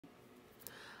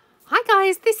Hi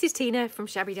guys, this is Tina from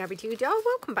Shabbydabbydoodah.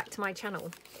 Welcome back to my channel.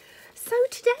 So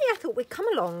today I thought we'd come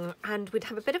along and we'd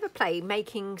have a bit of a play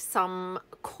making some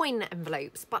coin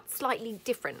envelopes, but slightly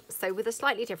different, so with a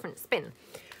slightly different spin.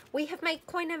 We have made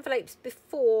coin envelopes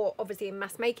before, obviously in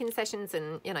mass making sessions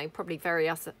and, you know, probably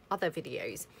various other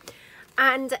videos.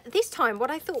 And this time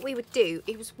what I thought we would do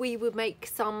is we would make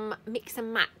some mix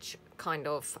and match kind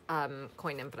of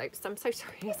coin envelopes. I'm so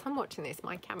sorry, as I'm watching this,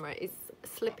 my camera is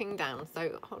slipping down,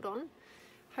 so hold on.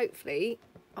 Hopefully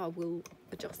I will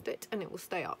adjust it and it will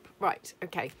stay up. Right,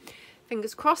 okay,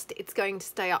 fingers crossed it's going to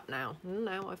stay up now.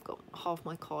 Now I've got half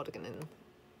my cardigan in.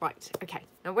 Right, okay,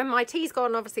 now when my tea's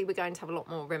gone, obviously we're going to have a lot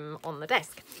more room on the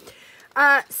desk.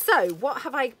 So what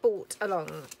have I bought along?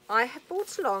 I have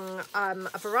bought along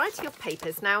a variety of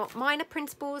papers. Now, minor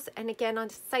principles, and again, I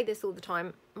say this all the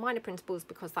time, minor principles,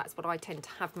 because that's what I tend to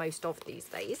have most of these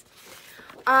days.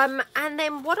 And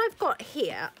then what I've got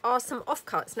here are some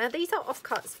offcuts. Now, these are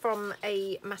offcuts from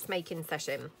a mass making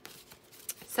session.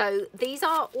 So these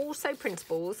are also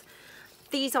principles.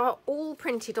 These are all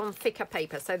printed on thicker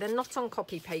paper, so they're not on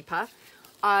copy paper.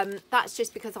 That's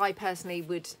just because I personally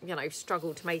would, you know,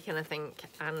 struggle to make anything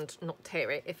and not tear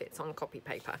it if it's on copy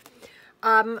paper.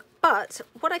 But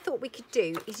what I thought we could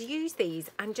do is use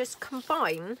these and just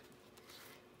combine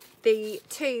the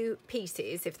two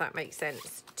pieces, if that makes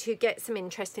sense, to get some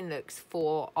interesting looks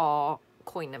for our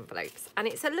coin envelopes. And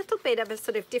it's a little bit of a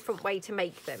sort of different way to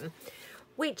make them,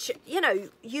 which, you know,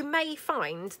 you may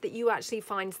find that you actually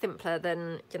find simpler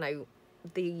than, you know,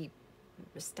 the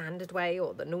standard way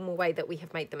or the normal way that we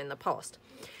have made them in the past.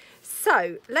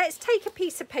 So let's take a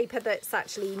piece of paper that's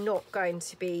actually not going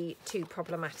to be too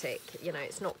problematic. You know,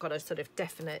 it's not got a sort of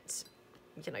definite,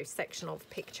 you know, section of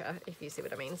picture, if you see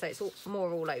what I mean. So it's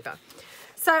more all over.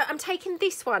 So I'm taking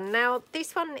this one. Now,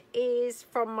 this one is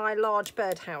from my large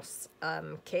birdhouse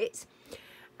kit.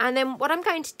 And then what I'm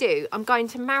going to do, I'm going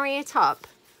to marry it up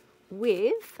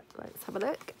with, let's have a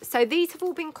look. So these have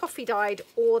all been coffee dyed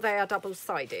or they are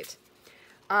double-sided.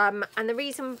 And the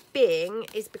reason being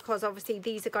is because obviously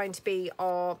these are going to be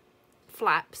our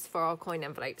flaps for our coin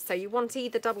envelopes. So you want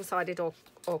either double-sided or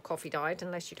coffee dyed,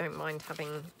 unless you don't mind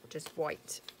having just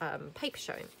white paper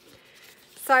showing.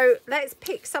 So let's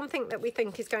pick something that we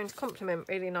think is going to complement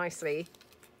really nicely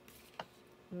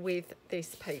with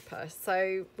this paper.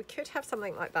 So we could have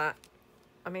something like that.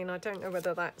 I mean, I don't know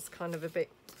whether that's kind of a bit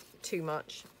too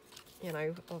much, you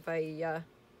know, of a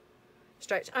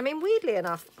stretch. I mean, weirdly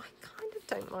enough, I kind of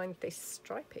don't mind this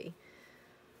stripy.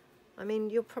 I mean,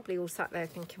 you're probably all sat there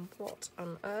thinking, what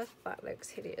on earth? That looks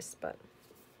hideous, but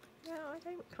yeah, I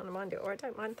don't kind of mind it, or I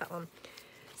don't mind that one.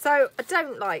 So I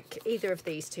don't like either of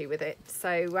these two with it.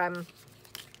 So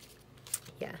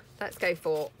yeah, let's go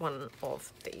for one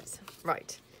of these.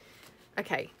 Right.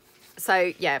 Okay.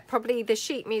 So yeah, probably the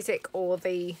sheet music or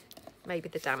the maybe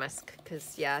the damask,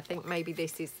 because yeah, I think maybe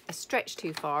this is a stretch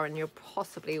too far and you're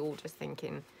possibly all just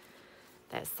thinking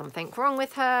there's something wrong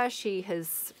with her. She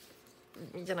has,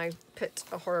 you know, put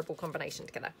a horrible combination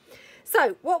together.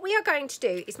 So what we are going to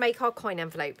do is make our coin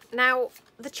envelope. Now,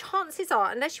 the chances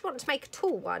are, unless you want to make a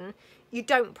tall one, you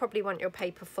don't probably want your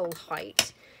paper full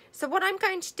height. So what I'm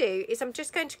going to do is I'm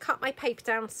just going to cut my paper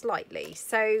down slightly.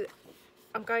 So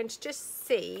I'm going to just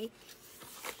see.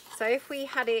 So if we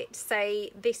had it,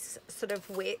 say, this sort of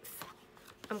width,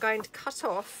 I'm going to cut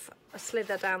off a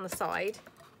slither down the side.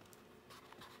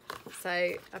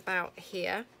 So about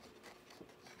here.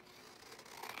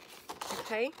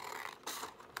 Okay.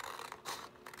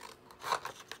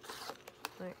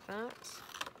 Like that.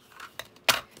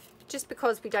 Just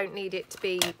because we don't need it to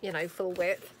be, you know, full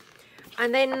width.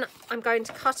 And then I'm going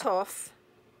to cut off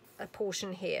a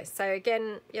portion here. So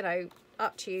again, you know,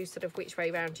 up to you sort of which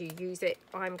way round you use it.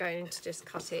 I'm going to just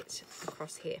cut it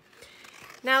across here.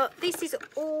 Now, this is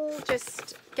all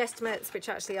just guesstimates, which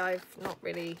actually I've not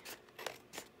really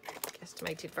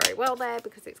guesstimated very well there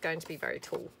because it's going to be very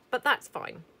tall. But that's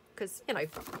fine because, you know,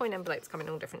 coin envelopes come in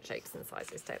all different shapes and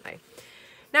sizes, don't they?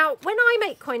 Now, when I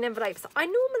make coin envelopes, I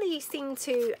normally seem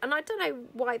to, and I don't know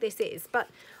why this is, but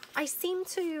I seem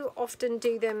to often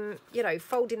do them, you know,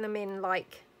 folding them in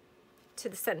like to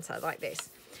the centre like this.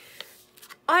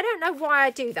 I don't know why I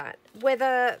do that.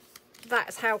 Whether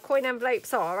that's how coin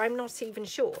envelopes are, I'm not even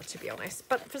sure, to be honest.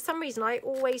 But for some reason, I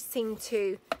always seem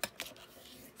to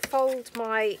fold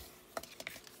my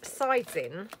sides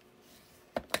in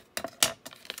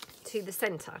to the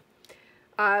centre.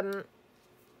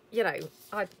 You know,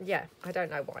 I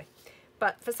don't know why.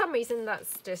 But for some reason,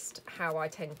 that's just how I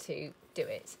tend to do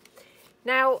it.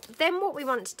 Now, then what we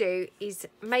want to do is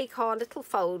make our little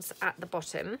folds at the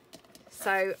bottom.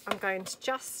 So I'm going to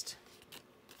just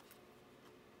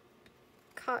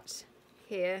cut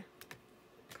here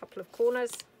a couple of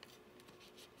corners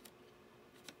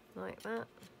like that.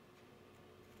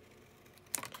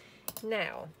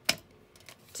 Now,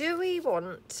 do we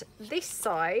want this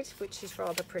side, which is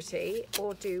rather pretty,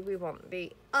 or do we want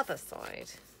the other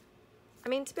side? I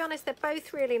mean, to be honest, they're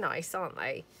both really nice, aren't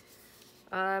they?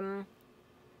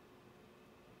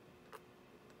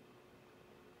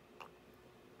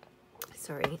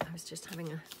 Sorry, I was just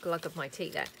having a glug of my tea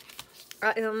there.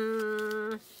 I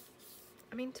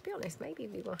mean, to be honest, maybe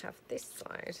we will have this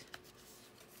side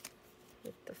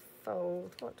with the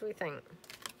fold. What do we think?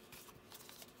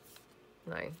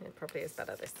 No, it probably is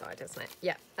better this side, isn't it?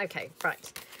 Yeah, okay,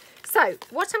 right. So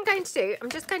what I'm going to do, I'm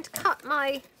just going to cut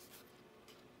my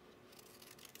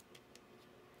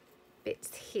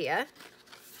bits here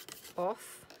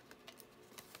off.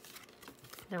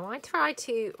 Now I try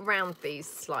to round these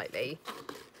slightly,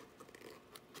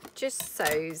 just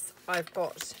so I've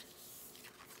got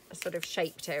a sort of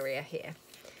shaped area here.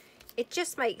 It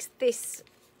just makes this,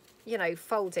 you know,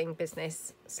 folding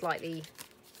business slightly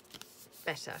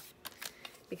better,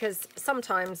 because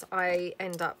sometimes I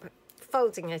end up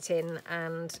folding it in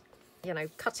and, you know,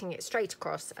 cutting it straight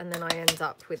across, and then I end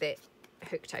up with it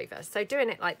hooked over. So doing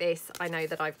it like this, I know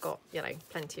that I've got, you know,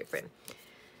 plenty of room.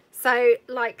 So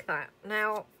like that.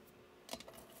 Now,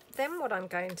 then what I'm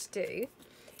going to do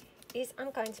is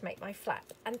I'm going to make my flap.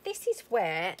 And this is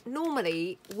where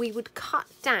normally we would cut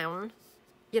down,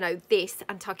 you know, this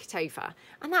and tuck it over.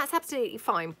 And that's absolutely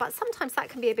fine. But sometimes that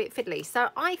can be a bit fiddly. So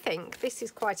I think this is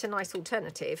quite a nice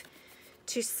alternative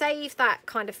to save that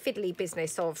kind of fiddly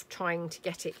business of trying to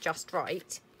get it just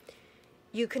right.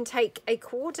 You can take a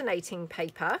coordinating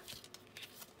paper.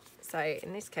 So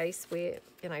in this case, we're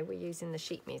using the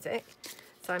sheet music.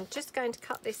 So I'm just going to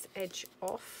cut this edge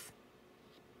off.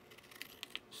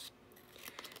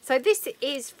 So this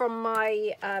is from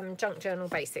my Junk Journal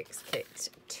Basics kit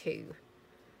 2,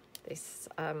 this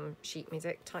sheet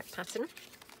music type pattern.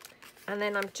 And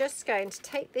then I'm just going to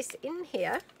take this in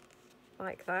here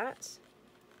like that.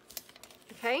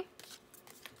 Okay,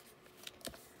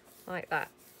 like that.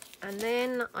 And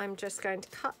then I'm just going to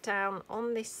cut down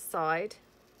on this side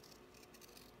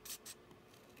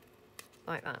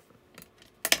like that.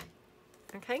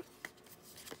 Okay,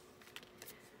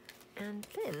 and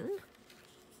then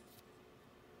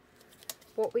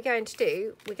what we're going to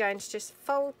do, we're going to just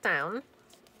fold down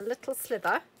a little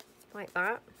slither like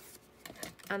that,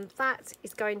 and that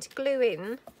is going to glue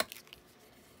in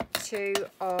to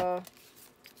our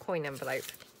coin envelope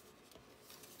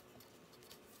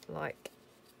like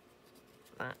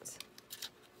that.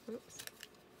 Oops.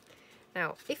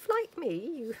 Now, if like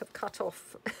me, you have cut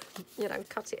off, you know,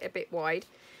 cut it a bit wide,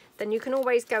 then you can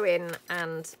always go in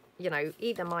and, you know,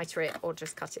 either miter it or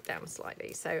just cut it down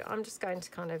slightly. So I'm just going to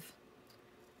kind of,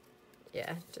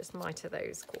 yeah, just miter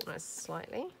those corners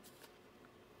slightly.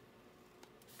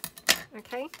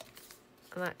 Okay,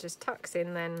 and that just tucks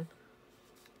in then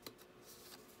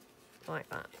like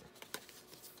that.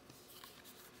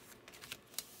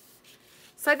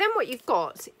 So then what you've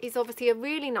got is obviously a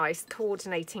really nice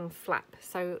coordinating flap.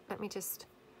 So let me just...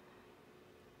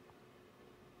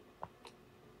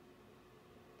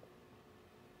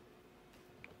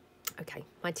 Okay,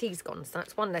 my tea's gone, so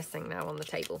that's one less thing now on the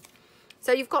table.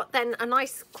 So you've got then a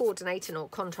nice coordinating or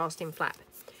contrasting flap.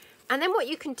 And then what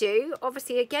you can do,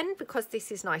 obviously again, because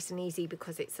this is nice and easy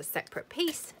because it's a separate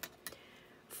piece,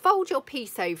 fold your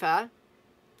piece over.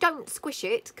 Don't squish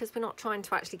it because we're not trying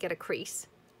to actually get a crease.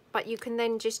 But you can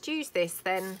then just use this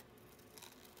then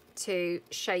to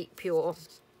shape your,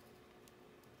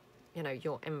 you know,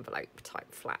 your envelope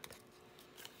type flap.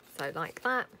 So like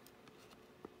that.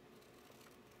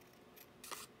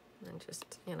 And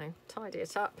just, you know, tidy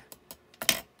it up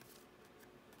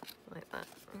like that.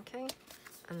 Okay.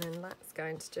 And then that's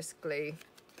going to just glue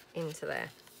into there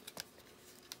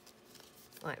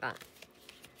like that.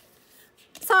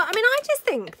 So, I mean, I just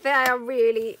think they're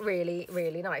really, really,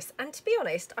 really nice. And to be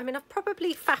honest, I mean, I've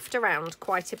probably faffed around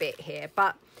quite a bit here,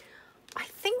 but I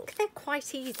think they're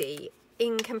quite easy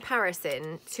in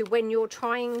comparison to when you're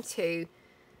trying to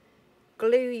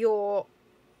glue your,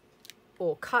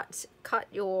 or cut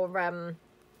your,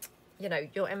 you know,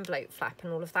 your envelope flap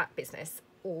and all of that business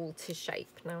all to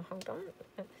shape. Now, hold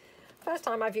on. First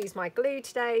time I've used my glue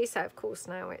today, so of course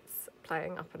now it's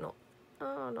playing up and not,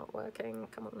 oh, not working.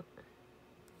 Come on.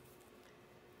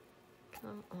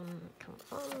 Come on, come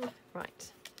on.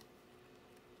 Right.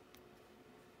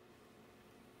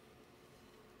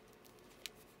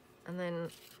 And then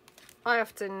I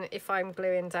often, if I'm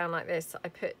gluing down like this, I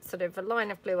put sort of a line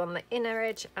of glue on the inner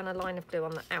edge and a line of glue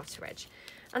on the outer edge.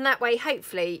 And that way,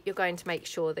 hopefully, you're going to make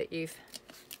sure that you've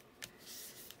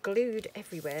glued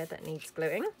everywhere that needs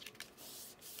gluing.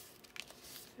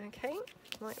 Okay,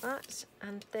 like that.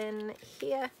 And then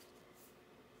here,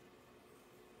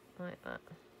 like that.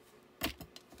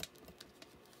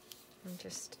 And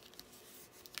just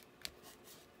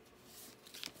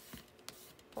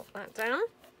pop that down.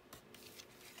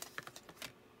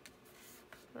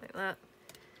 Like that.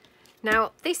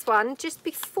 Now this one, just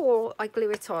before I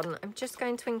glue it on, I'm just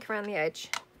going to ink around the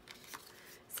edge.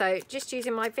 So just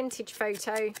using my vintage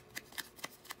photo,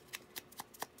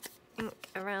 ink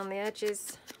around the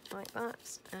edges like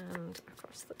that and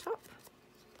across the top.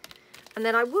 And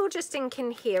then I will just ink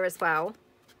in here as well,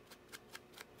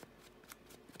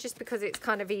 just because it's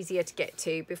kind of easier to get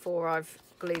to before I've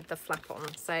glued the flap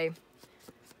on. So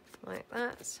like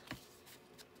that.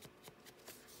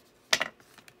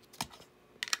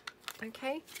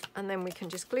 Okay, and then we can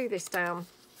just glue this down.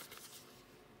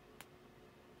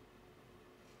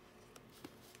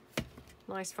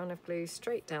 Nice run of glue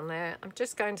straight down there. I'm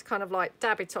just going to kind of like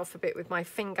dab it off a bit with my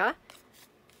finger,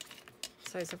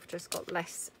 so as I've just got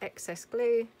less excess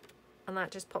glue, and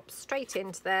that just pops straight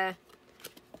into there.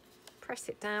 Press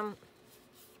it down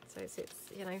so it's,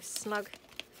 you know, snug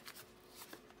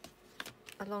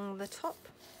along the top,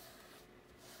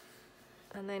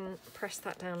 and then press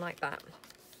that down like that.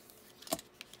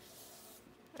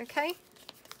 Okay,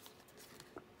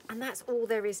 and that's all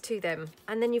there is to them.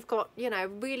 And then you've got, you know,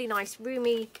 really nice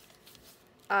roomy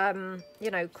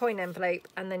you know, coin envelope,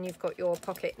 and then you've got your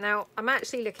pocket. Now I'm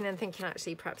actually looking and thinking,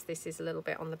 actually perhaps this is a little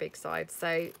bit on the big side,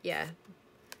 so yeah,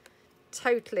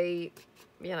 totally,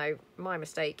 you know, my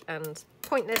mistake and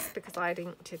pointless, because I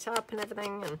inked it up and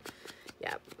everything, and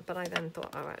yeah, but I then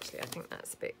thought, oh actually I think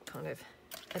that's a bit kind of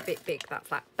a bit big, that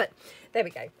flap. But there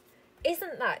we go.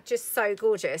 Isn't that just so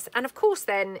gorgeous? And of course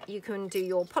then you can do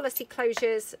your policy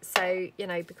closures. So, you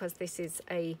know, because this is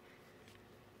a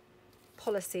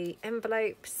policy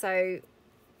envelope, so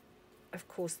of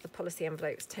course the policy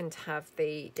envelopes tend to have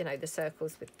the, you know, the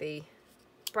circles with the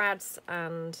brads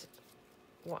and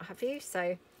what have you.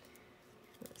 So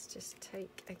let's just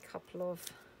take a couple of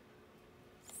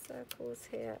circles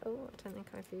here. Oh, I don't think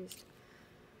I've used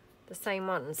the same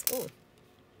ones. Oh,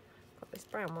 got this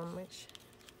brown one, which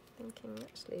thinking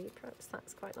actually perhaps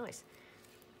that's quite nice.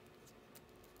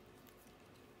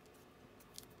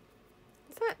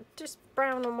 Is that just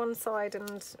brown on one side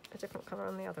and a different colour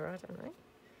on the other? I don't know.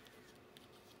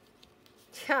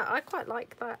 Yeah, I quite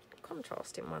like that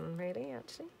contrasting one, really,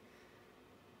 actually.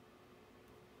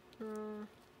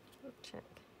 Let's check.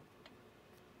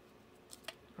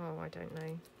 Oh, I don't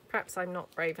know. Perhaps I'm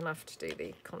not brave enough to do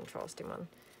the contrasting one.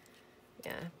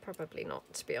 Yeah, probably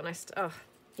not, to be honest. Oh,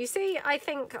 you see, I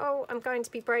think, oh, I'm going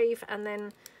to be brave, and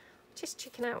then just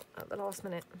chicken out at the last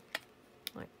minute.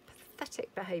 Like,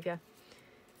 pathetic behaviour.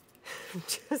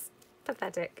 Just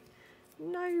pathetic.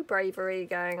 No bravery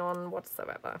going on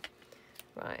whatsoever.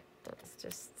 Right, let's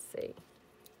just see.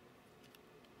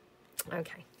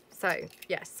 Okay, so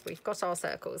yes, we've got our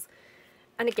circles.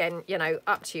 And again, you know,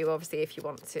 up to you, obviously, if you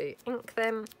want to ink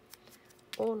them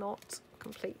or not.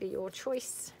 Completely your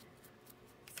choice.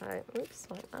 So, oops,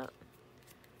 like that.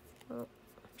 Oh,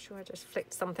 I'm sure I just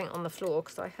flicked something on the floor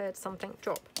because I heard something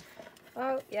drop.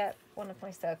 Oh, yeah, one of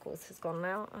my circles has gone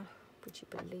now. Oh, would you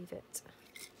believe it?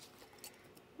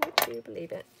 Would you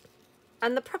believe it?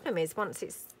 And the problem is, once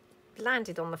it's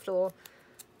landed on the floor,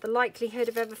 the likelihood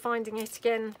of ever finding it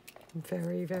again,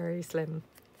 very, very slim.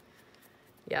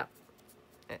 Yeah,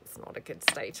 it's not a good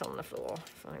state on the floor,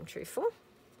 if I'm truthful.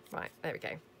 Right, there we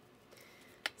go.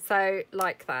 So,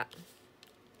 like that.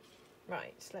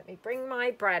 Right, let me bring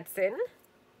my brads in,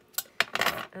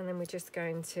 and then we're just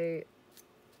going to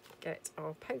get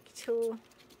our pokey tool.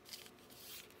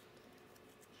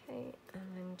 Okay, and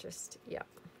then just, yeah,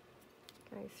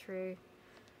 go through,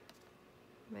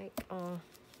 make our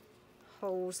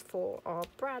holes for our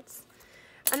brads.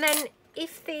 And then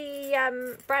if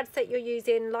the brads that you're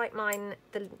using, like mine,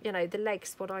 you know, the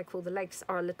legs, what I call the legs,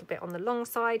 are a little bit on the long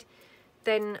side,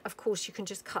 then of course you can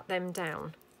just cut them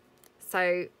down.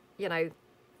 So, you know,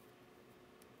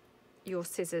 your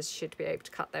scissors should be able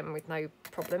to cut them with no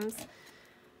problems.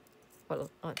 Well,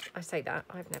 I say that,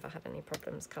 I've never had any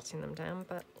problems cutting them down,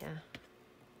 but yeah,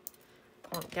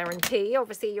 can't guarantee.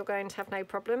 Obviously, you're going to have no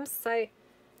problems. So,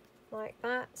 like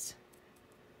that.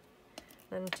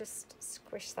 And just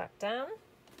squish that down,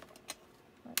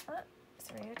 like that.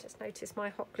 Sorry, I just noticed my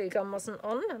hot glue gun wasn't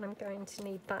on, and I'm going to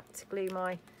need that to glue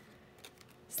my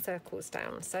circles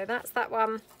down. So that's that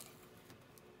one.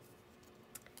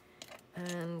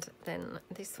 And then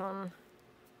this one.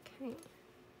 Okay.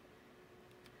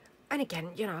 And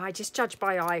again, you know, I just judge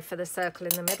by eye for the circle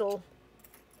in the middle.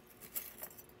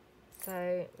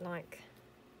 So like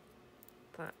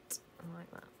that,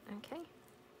 like that, okay.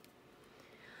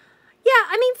 Yeah,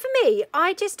 I mean, for me,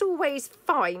 I just always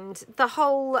find the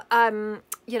whole,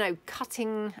 you know,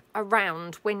 cutting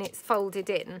around when it's folded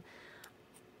in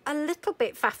a little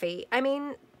bit faffy. I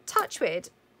mean, touch wood,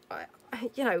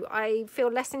 you know, I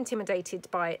feel less intimidated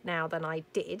by it now than I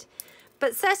did.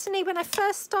 But certainly when I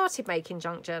first started making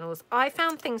junk journals, I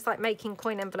found things like making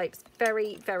coin envelopes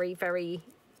very, very, very,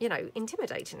 you know,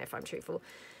 intimidating, if I'm truthful,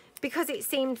 because it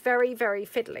seemed very, very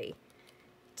fiddly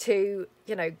to,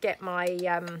 you know, get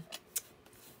my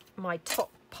my top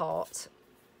part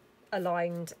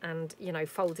aligned and, you know,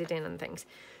 folded in and things.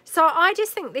 So I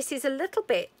just think this is a little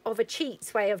bit of a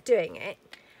cheats way of doing it.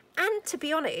 And to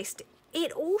be honest,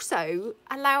 it also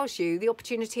allows you the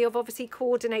opportunity of obviously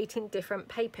coordinating different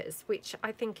papers, which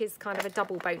I think is kind of a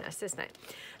double bonus, isn't it?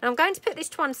 Now I'm going to put this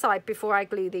to one side before I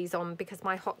glue these on because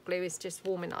my hot glue is just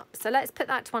warming up. So let's put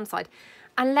that to one side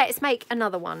and let's make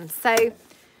another one. So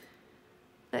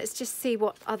let's just see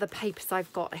what other papers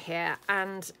I've got here.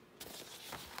 And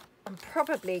I'm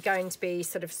probably going to be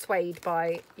sort of swayed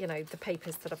by, you know, the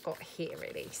papers that I've got here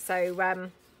really. So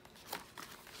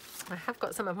I have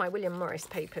got some of my William Morris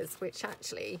papers, which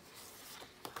actually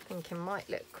I'm thinking might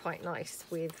look quite nice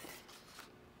with,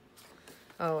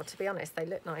 oh, to be honest, they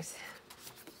look nice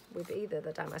with either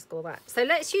the damask or that. So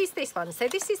let's use this one. So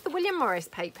this is the William Morris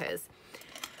papers.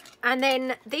 And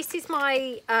then this is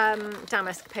my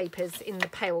damask papers in the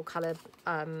pale colour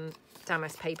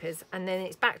damask papers. And then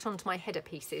it's backed onto my header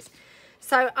pieces.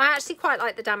 So I actually quite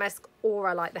like the damask, or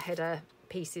I like the header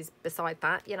pieces beside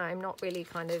that. You know, I'm not really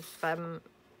kind of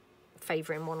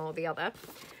favouring one or the other.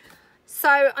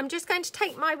 So I'm just going to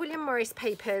take my William Morris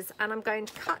papers and I'm going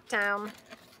to cut down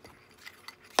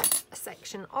a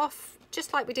section off,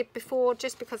 just like we did before,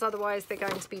 just because otherwise they're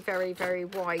going to be very, very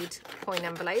wide coin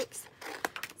envelopes.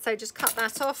 So just cut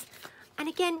that off. And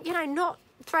again, you know, not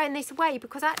throwing this away,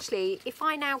 because actually if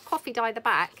I now coffee dye the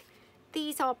back,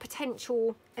 these are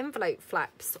potential envelope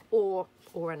flaps or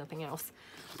anything else,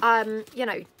 you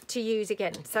know, to use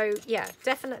again. So yeah,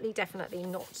 definitely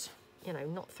not, you know,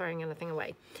 not throwing anything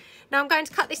away. Now I'm going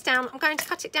to cut this down. I'm going to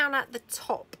cut it down at the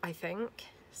top, I think.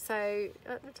 So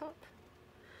at the top,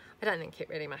 I don't think it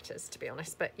really matters, to be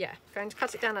honest, but yeah, I'm going to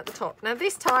cut it down at the top. Now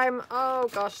this time, oh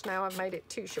gosh, now I've made it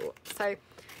too short. So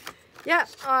yeah,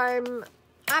 I'm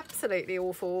absolutely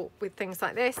awful with things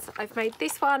like this. I've made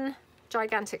this one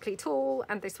gigantically tall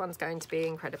and this one's going to be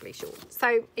incredibly short.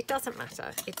 So it doesn't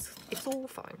matter, it's all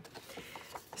fine.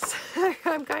 So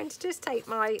I'm going to just take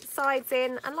my sides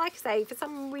in, and like I say, for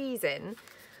some reason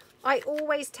I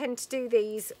always tend to do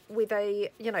these with a,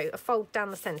 you know, a fold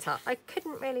down the centre. I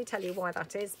couldn't really tell you why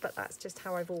that is, but that's just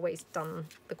how I've always done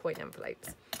the coin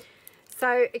envelopes.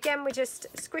 So again, we just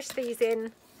squish these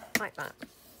in like that.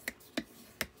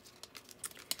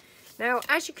 Now,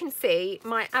 as you can see,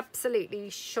 my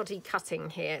absolutely shoddy cutting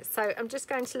here. So I'm just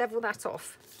going to level that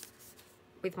off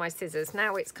with my scissors.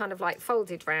 Now it's kind of like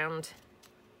folded round.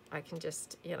 I can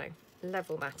just, you know,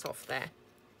 level that off there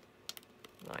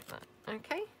like that.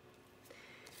 Okay.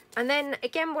 And then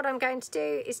again, what I'm going to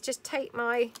do is just take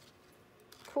my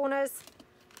corners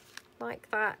like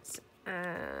that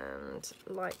and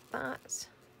like that.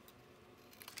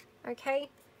 Okay.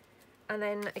 And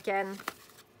then again,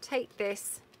 take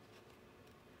this,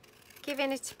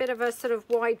 giving it a bit of a sort of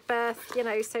wide berth, you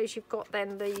know, so you've got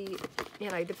then the, you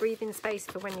know, the breathing space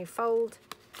for when you fold.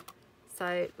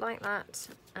 So like that,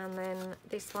 and then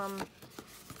this one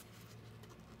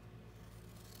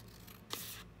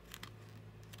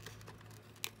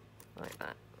like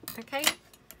that. Okay,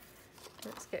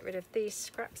 let's get rid of these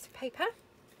scraps of paper.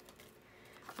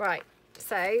 Right,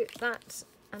 so that,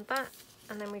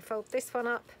 and then we fold this one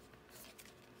up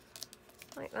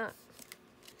like that.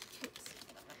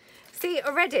 See,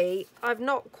 already I've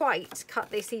not quite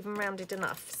cut this even rounded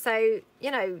enough. So,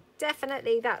 you know,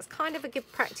 definitely that's kind of a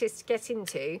good practice to get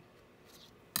into,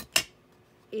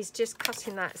 is just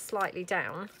cutting that slightly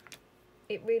down.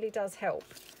 It really does help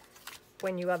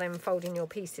when you are then folding your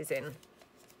pieces in.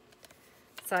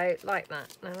 So like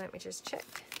that. Now let me just check.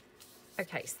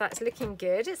 Okay, so that's looking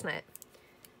good, isn't it?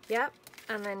 Yep.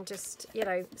 And then just, you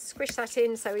know, squish that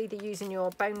in. So either using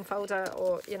your bone folder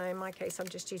or, you know, in my case, I'm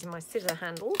just using my scissor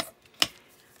handles.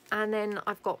 And then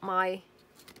I've got my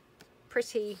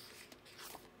pretty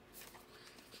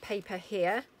paper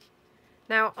here.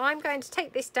 Now I'm going to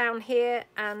take this down here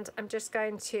and I'm just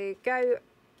going to go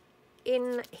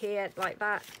in here like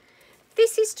that.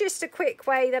 This is just a quick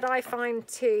way that I find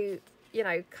to, you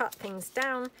know, cut things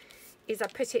down, is I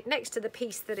put it next to the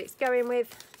piece that it's going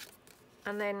with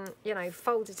and then, you know,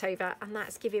 fold it over, and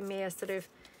that's giving me a sort of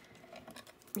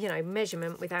you know,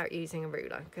 measurement without using a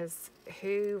ruler, because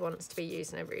who wants to be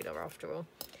using a ruler after all?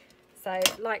 So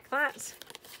like that.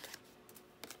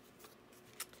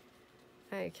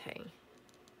 Okay,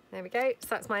 there we go. So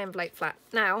that's my envelope flap.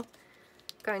 Now I'm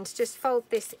going to just fold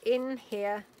this in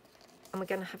here, and we're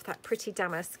going to have that pretty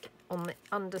damask on the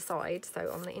underside,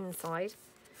 so on the inside.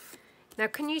 Now,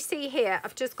 can you see here,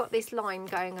 I've just got this line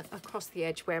going across the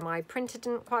edge where my printer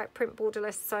didn't quite print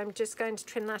borderless, so I'm just going to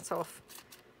trim that off,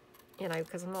 you know,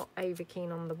 because I'm not over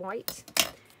keen on the white.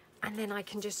 And then I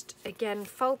can just, again,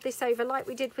 fold this over like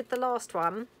we did with the last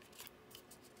one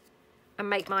and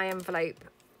make my envelope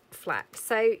flap.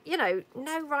 So, you know,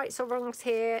 no rights or wrongs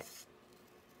here.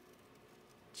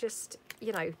 Just,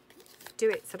 you know, do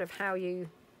it sort of how you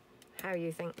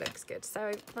think looks good.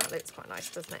 So that looks quite nice,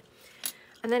 doesn't it?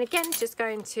 And then again, just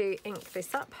going to ink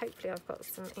this up. Hopefully I've got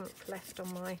some ink left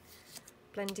on my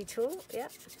blendy tool.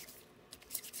 Yep.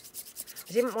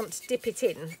 I didn't want to dip it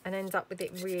in and end up with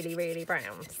it really, really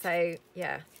brown. So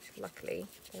yeah, luckily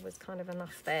there was kind of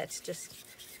enough there to just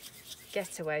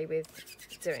get away with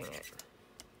doing it.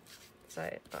 So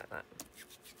like that.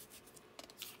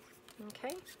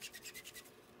 Okay.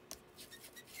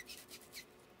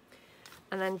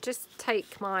 And then just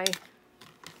take my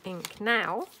ink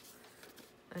now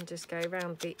and just go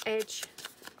around the edge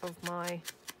of my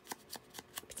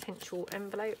potential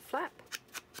envelope flap,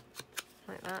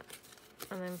 like that.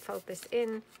 And then fold this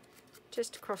in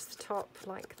just across the top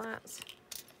like that.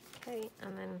 Okay,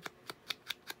 and then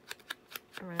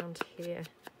around here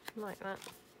like that.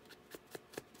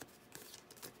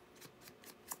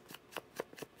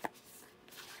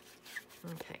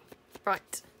 Okay,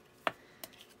 right.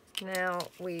 Now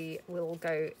we will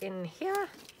go in here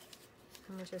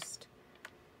and we'll just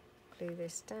glue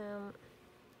this down.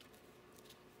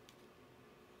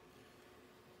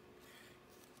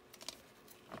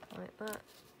 Like that.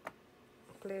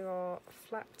 Glue our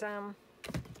flap down.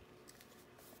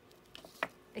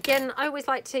 Again, I always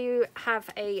like to have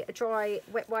a dry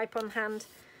wet wipe on hand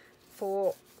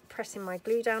for pressing my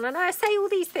glue down. And I say all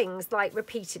these things like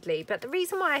repeatedly, but the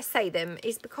reason why I say them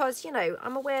is because, you know,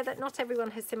 I'm aware that not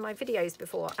everyone has seen my videos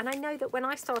before, and I know that when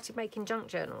I started making junk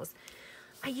journals,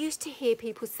 I used to hear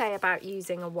people say about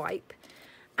using a wipe,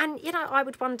 and you know, I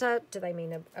would wonder, do they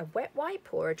mean a wet wipe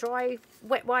or a dry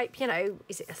wet wipe? You know,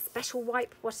 is it a special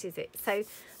wipe? What is it? So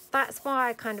that's why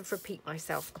I kind of repeat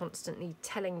myself constantly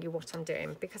telling you what I'm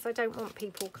doing, because I don't want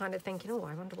people kind of thinking, oh,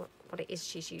 I wonder what it is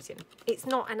she's using. It's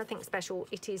not anything special.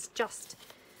 It is just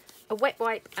a wet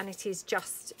wipe, and it is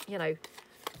just, you know,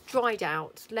 dried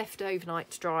out, left overnight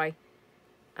to dry,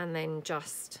 and then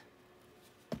just,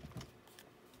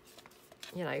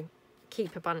 you know,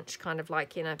 keep a bunch kind of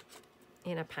like in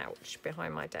a pouch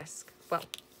behind my desk. Well,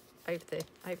 over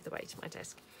the way to my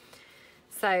desk.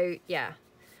 So yeah.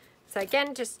 So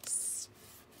again, just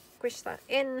squish that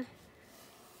in,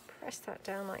 press that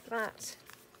down like that.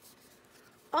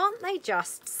 Aren't they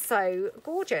just so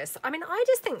gorgeous? I mean, I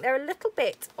just think they're a little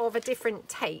bit of a different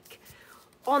take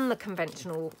on the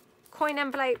conventional coin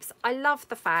envelopes. I love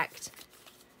the fact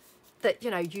that, you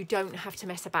know, you don't have to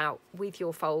mess about with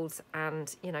your folds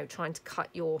and, you know, trying to cut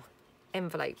your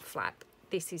envelope flap.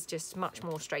 This is just much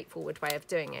more straightforward way of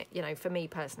doing it. You know, for me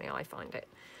personally, I find it.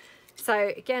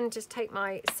 So again, just take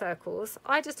my circles.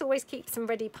 I just always keep some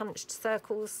ready punched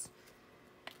circles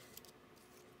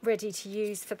ready to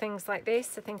use for things like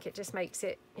this. I think it just makes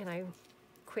it, you know,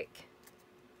 quick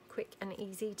and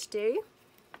easy to do.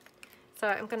 So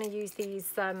I'm going to use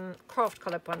these craft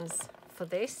coloured ones for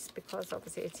this, because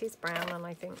obviously it is brown, and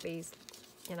I think these,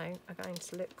 you know, are going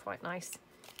to look quite nice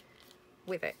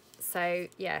with it. So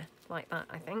yeah, like that,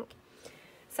 I think.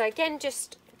 So again,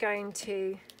 just going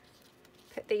to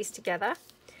put these together.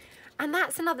 And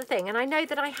that's another thing, and I know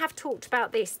that I have talked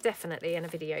about this definitely in a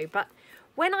video, but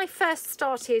when I first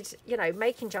started, you know,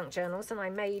 making junk journals, and I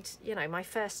made, you know, my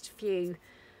first few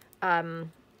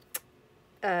coin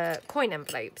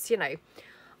envelopes, you know,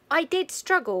 I did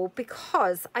struggle,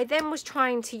 because I then was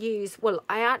trying to use, well,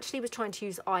 I actually was trying to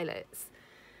use eyelets.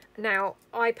 Now,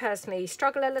 I personally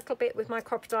struggle a little bit with my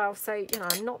crocodile, so, you know,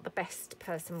 I'm not the best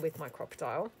person with my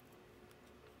crocodile.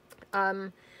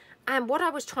 And what I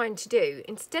was trying to do,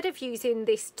 instead of using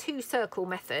this 2-circle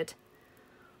method,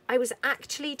 I was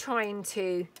actually trying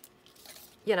to,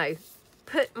 you know,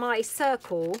 put my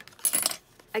circle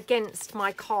against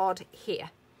my card here.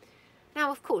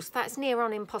 Now, of course, that's near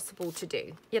on impossible to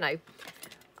do, you know.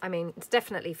 I mean, it's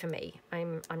definitely for me.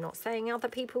 I'm not saying other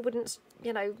people wouldn't,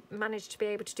 you know, manage to be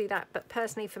able to do that, but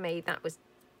personally for me, that was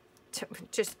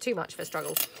just too much of a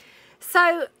struggle.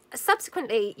 So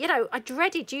subsequently, you know, I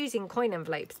dreaded using coin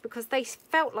envelopes, because they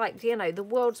felt like, you know, the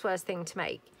world's worst thing to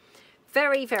make.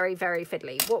 Very, very, very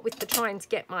fiddly. What with the trying to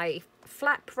get my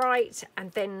flap right,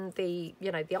 and then the,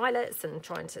 you know, the eyelets and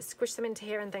trying to squish them into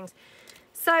here and things.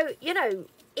 So, you know,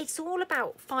 it's all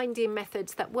about finding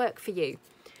methods that work for you.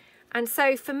 And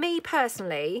so for me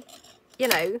personally, you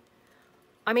know,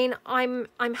 I mean, I'm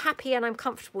happy and I'm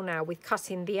comfortable now with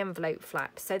cutting the envelope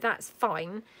flap, so that's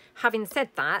fine. Having said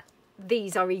that,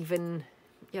 these are even,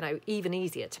 you know, even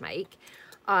easier to make.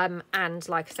 And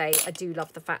like I say, I do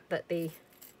love the fact that the,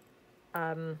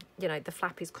 you know, the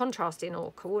flap is contrasting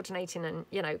or coordinating, and,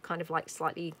 you know, kind of like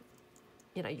slightly,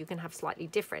 you know, you can have slightly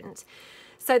different.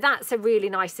 So that's a really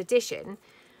nice addition.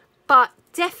 But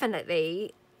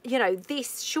definitely, you know,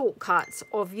 this shortcut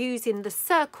of using the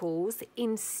circles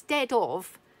instead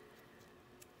of,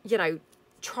 you know,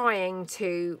 trying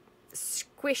to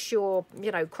squish your,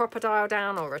 you know, crocodile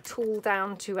down or a tool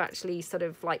down to actually sort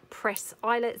of like press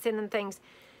eyelets in and things.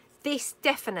 This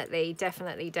definitely,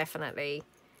 definitely, definitely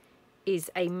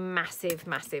is a massive,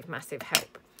 massive, massive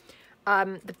help.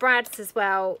 The brads as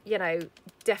well, you know,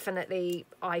 definitely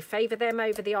I favour them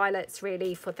over the eyelets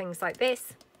really for things like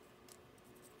this.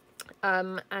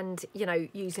 And, you know,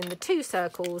 using the two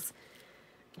circles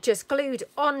just glued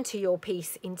onto your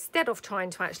piece instead of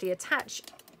trying to actually attach,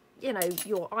 you know,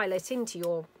 your eyelet into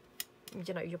your,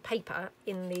 you know, your paper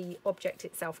in the object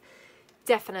itself.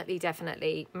 Definitely,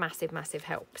 definitely massive, massive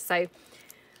help. So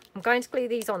I'm going to glue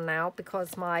these on now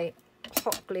because my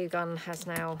hot glue gun has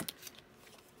now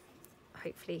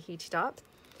hopefully heated up.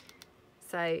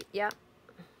 So, yeah.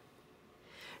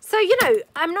 So, you know,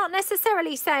 I'm not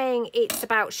necessarily saying it's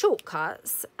about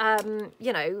shortcuts,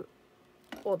 you know,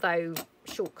 although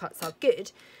shortcuts are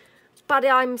good, but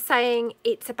I'm saying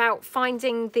it's about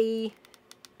finding the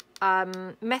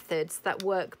methods that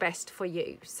work best for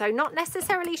you. So not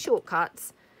necessarily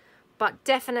shortcuts, but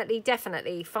definitely,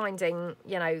 definitely finding,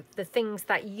 you know, the things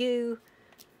that you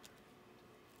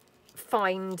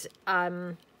find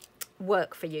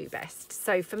work for you best.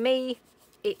 So for me,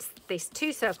 it's this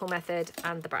two circle method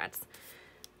and the brads.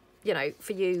 You know,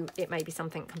 for you, it may be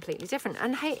something completely different.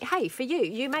 And hey, for you,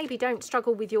 you maybe don't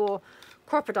struggle with your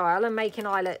crocodile and making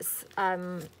eyelets,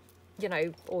 you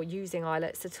know, or using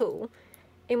eyelets at all.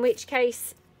 In which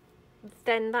case,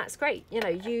 then that's great. You know,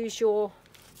 use your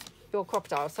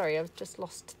crocodile. Sorry, I've just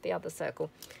lost the other circle.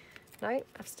 No,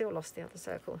 I've still lost the other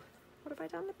circle. What have I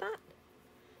done with that?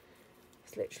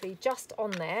 It's literally just on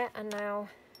there, and now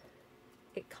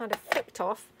it kind of flicked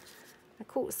off. I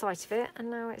caught sight of it, and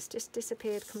now it's just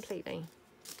disappeared completely.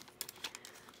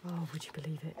 Oh, would you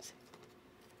believe it?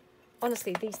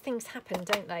 Honestly, these things happen,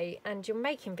 don't they? And you're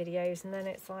making videos, and then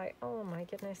it's like, oh my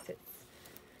goodness,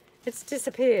 it's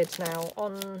disappeared now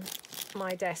on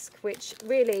my desk, which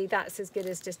really, that's as good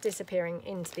as just disappearing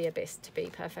into the abyss, to be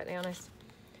perfectly honest.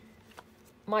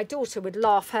 My daughter would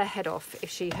laugh her head off if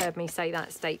she heard me say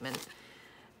that statement.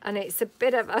 And it's a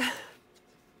bit of a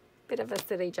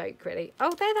silly joke, really.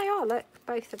 Oh, there they are, look,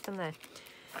 both of them there.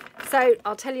 So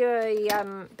I'll tell you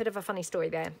a bit of a funny story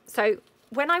there. So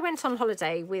when I went on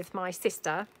holiday with my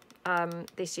sister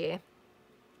this year,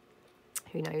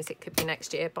 who knows, it could be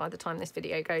next year by the time this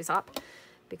video goes up,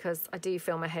 because I do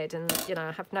film ahead and, you know,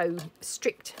 I have no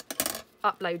strict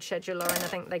upload schedule or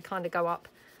anything. They kind of go up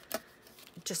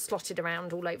just slotted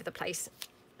around all over the place.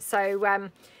 So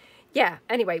yeah,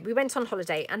 anyway, we went on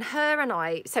holiday, and her and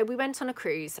I, so we went on a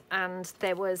cruise, and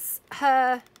there was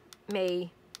her,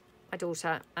 me, my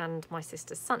daughter, and my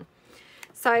sister's son.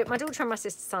 So my daughter and my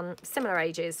sister's son, similar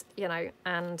ages, you know,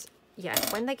 and yeah,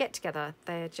 when they get together,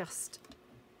 they're just,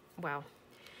 well,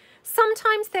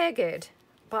 sometimes they're good,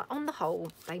 but on the whole,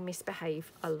 they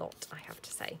misbehave a lot, I have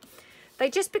to say. They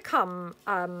just become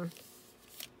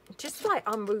just like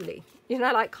unruly, you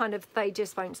know, like kind of, they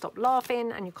just won't stop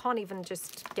laughing, and you can't even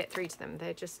just get through to them.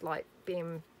 They're just like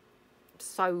being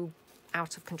so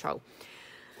out of control.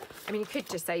 I mean, you could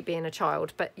just say being a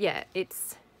child, but yeah,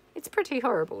 it's pretty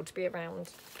horrible to be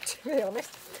around, to be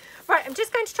honest. Right, I'm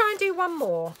just going to try and do one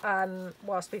more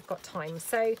whilst we've got time.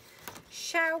 So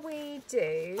shall we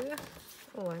do,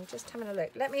 oh, I'm just having a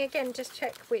look. Let me again just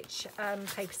check which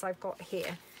papers I've got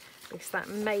here, because that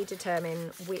may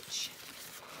determine which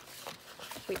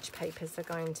papers are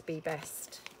going to be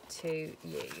best to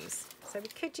use. So we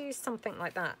could use something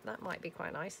like that. That might be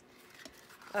quite nice.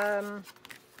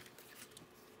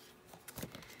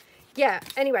 Yeah,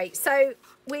 anyway, so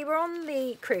we were on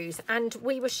the cruise, and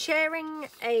we were sharing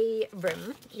a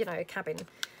room, you know, a cabin.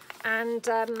 And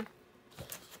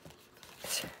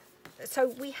so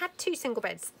we had two single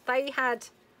beds. They had,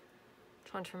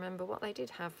 I'm trying to remember what they did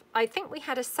have. I think we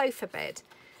had a sofa bed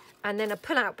and then a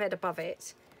pull-out bed above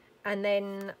it. And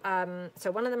then,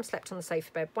 so one of them slept on the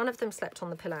sofa bed, one of them slept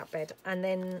on the pull-out bed, and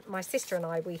then my sister and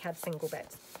I, we had single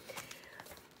beds.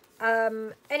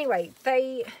 Anyway,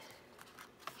 they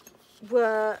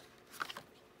were,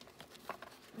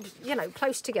 you know,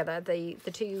 close together. The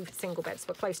two single beds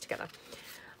were close together.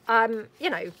 You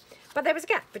know, but there was a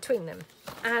gap between them.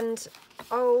 And,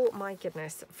 oh my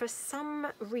goodness, for some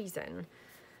reason,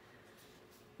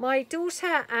 my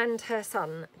daughter and her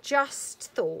son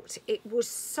just thought it was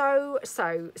so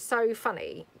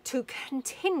funny to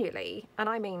continually, and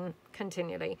I mean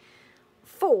continually,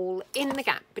 fall in the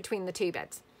gap between the two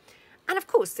beds. And of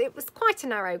course, it was quite a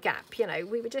narrow gap, you know,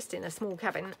 we were just in a small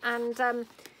cabin, and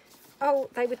oh,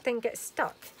 they would then get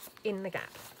stuck in the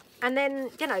gap. And then,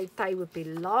 you know, they would be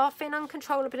laughing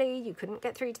uncontrollably. You couldn't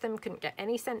get through to them, couldn't get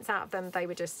any sense out of them. They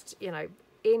were just, you know,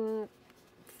 in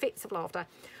fits of laughter.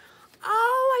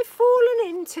 Oh, I've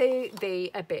fallen into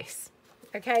the abyss.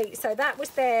 Okay, so that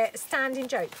was their standing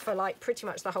joke for like pretty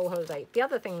much the whole holiday. The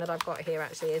other thing that I've got here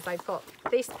actually is I've got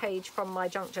this page from my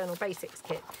Junk Journal Basics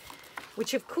kit,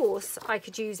 which of course I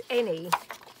could use any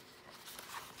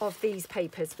of these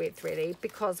papers with really,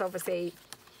 because obviously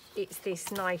it's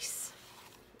this nice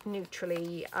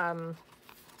neutrally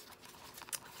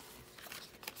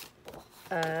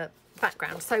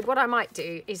background. So what I might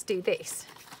do is do this,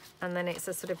 and then it's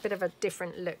a sort of bit of a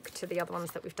different look to the other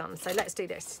ones that we've done. So let's do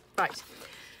this. Right,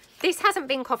 this hasn't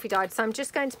been coffee dyed, so I'm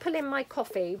just going to pull in my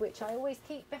coffee, which I always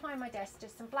keep behind my desk,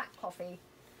 just some black coffee,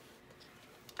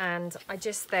 and I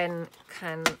just then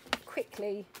can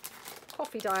quickly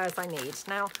coffee dye as I need.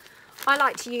 Now I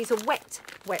like to use a wet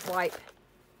wipe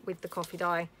with the coffee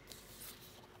dye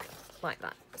like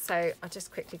that, so I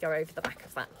just quickly go over the back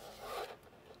of that.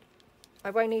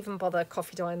 I won't even bother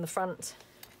coffee dyeing the front,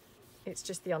 it's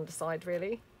just the underside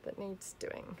really that needs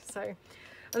doing. So,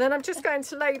 and then I'm just going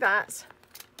to lay that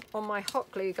on my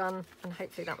hot glue gun, and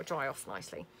hopefully that will dry off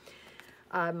nicely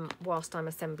whilst I'm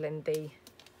assembling the,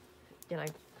 you know,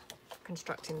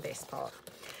 constructing this part.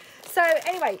 So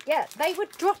anyway, yeah, they would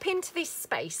drop into this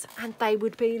space and they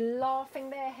would be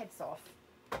laughing their heads off,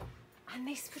 and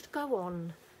this would go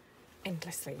on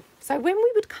endlessly. So when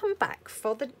we would come back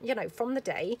for the, you know, from the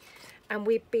day, and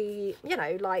we'd be, you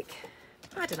know, like,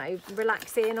 I don't know,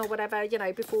 relaxing or whatever, you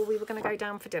know, before we were going to go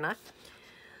down for dinner.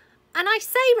 And I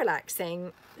say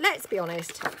relaxing, let's be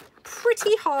honest,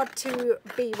 pretty hard to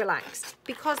be relaxed,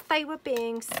 because they were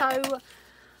being so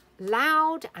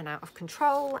loud and out of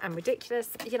control and ridiculous.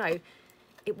 You know,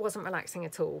 it wasn't relaxing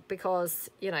at all,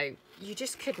 because, you know, you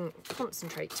just couldn't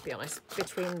concentrate, to be honest,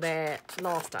 between their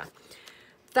laughter.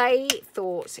 They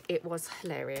thought it was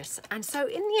hilarious. And so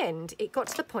in the end, it got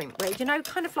to the point where, you know,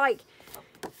 kind of like,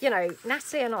 you know,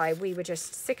 Natalie and I, we were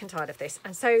just sick and tired of this.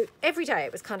 And so every day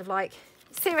it was kind of like,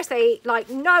 seriously, like,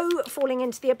 no falling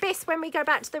into the abyss when we go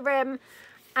back to the room.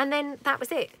 And then that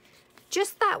was it.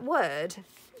 Just that word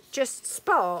just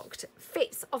sparked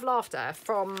fits of laughter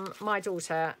from my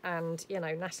daughter and, you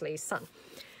know, Natalie's son.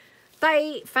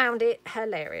 They found it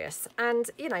hilarious.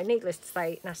 And, you know, needless to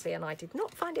say, Natalie and I did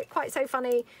not find it quite so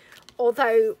funny,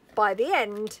 although by the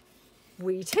end,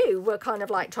 we too were kind of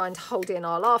like trying to hold in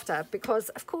our laughter, because,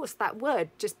 of course, that word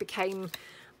just became,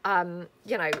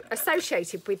 you know,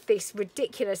 associated with this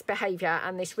ridiculous behaviour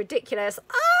and this ridiculous,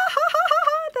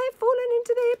 they've fallen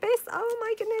into the abyss. Oh,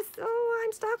 my goodness. Oh,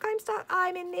 I'm stuck.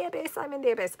 I'm in the abyss.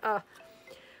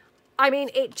 I mean,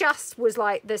 it just was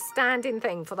like the standing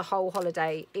thing for the whole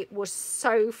holiday. It was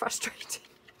so frustrating.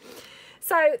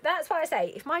 So that's why I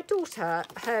say, if my daughter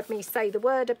heard me say the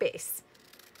word abyss,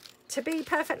 to be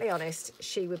perfectly honest,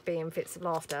 she would be in fits of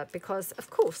laughter, because, of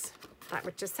course, that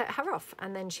would just set her off.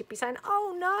 And then she'd be saying,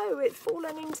 oh, no, it's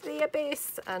fallen into the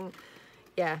abyss. And,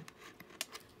 yeah,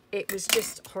 it was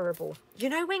just horrible. You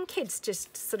know, when kids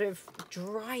just sort of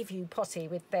drive you potty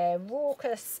with their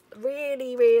raucous,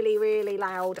 really, really, really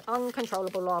loud,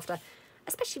 uncontrollable laughter,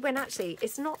 especially when actually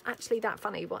it's not actually that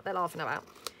funny what they're laughing about.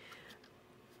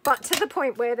 But to the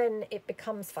point where then it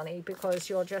becomes funny, because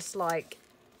you're just like,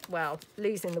 well,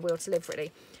 losing the will to live,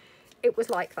 really. It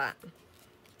was like that.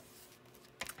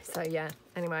 So, yeah,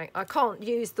 anyway, I can't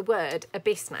use the word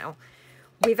abyss now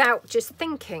without just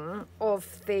thinking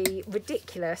of the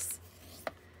ridiculous,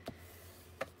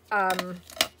 yeah,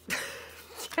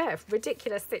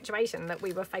 ridiculous situation that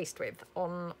we were faced with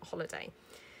on holiday.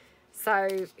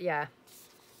 So, yeah,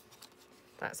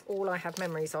 that's all I have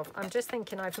memories of. I'm just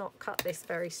thinking I've not cut this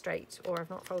very straight, or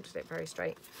I've not folded it very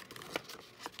straight.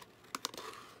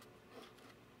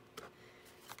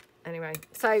 Anyway,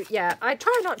 so yeah, I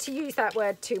try not to use that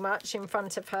word too much in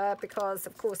front of her, because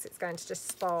of course it's going to just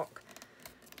spark,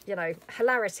 you know,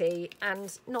 hilarity.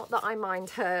 And not that I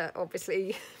mind her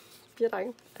obviously you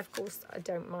know, of course, I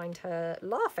don't mind her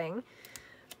laughing,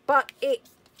 but it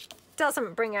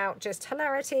doesn't bring out just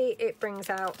hilarity. It brings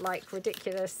out like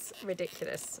ridiculous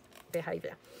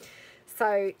behaviour.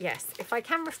 So yes, if I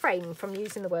can refrain from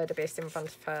using the word abyss in front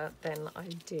of her, then I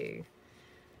do.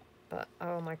 But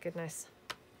oh my goodness.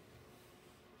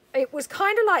 It was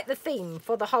kind of like the theme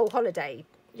for the whole holiday,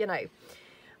 you know.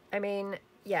 I mean,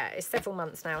 yeah, it's several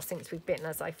months now since we've been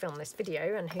as I filmed this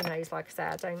video, and who knows, like I say,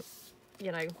 I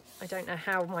don't know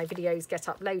how my videos get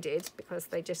uploaded, because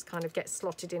they just kind of get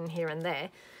slotted in here and there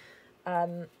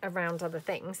around other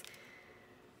things.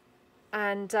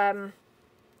 And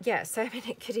yeah, so I mean,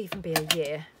 it could even be a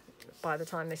year by the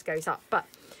time this goes up, but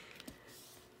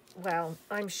well,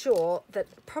 I'm sure that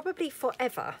probably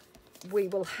forever we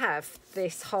will have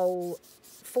this whole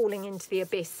falling into the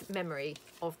abyss memory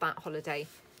of that holiday,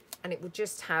 and it will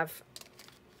just have,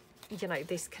 you know,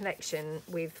 this connection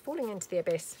with falling into the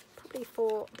abyss probably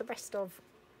for the rest of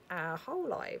our whole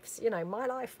lives, you know, my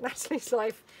life, Natalie's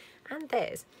life, and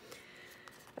theirs.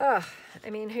 I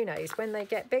mean, who knows, when they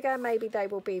get bigger maybe they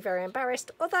will be very embarrassed,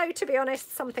 although to be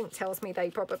honest something tells me they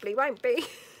probably won't be.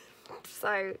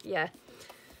 So yeah,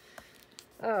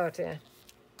 oh dear.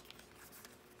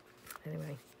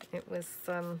 Anyway, it was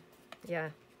yeah,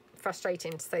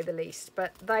 frustrating to say the least,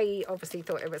 but they obviously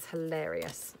thought it was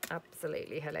hilarious,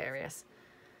 absolutely hilarious.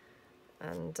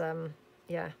 And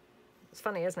yeah, it's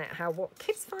funny, isn't it, how what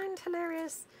kids find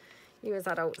hilarious you as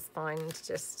adults find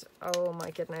just, oh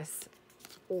my goodness,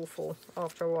 awful.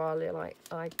 After a while you're like,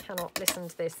 I cannot listen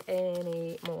to this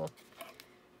anymore.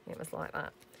 It was like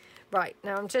that. Right,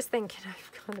 now I'm just thinking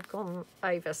I've kind of gone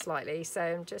over slightly, so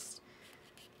I'm just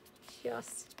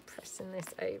pressing this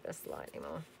over slightly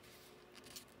more.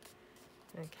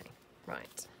 Okay,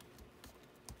 right.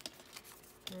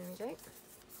 There we go.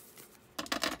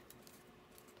 Take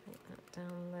that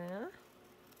down there.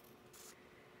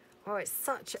 Oh, it's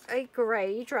such a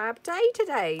grey, drab day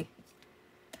today.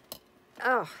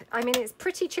 Oh, I mean, it's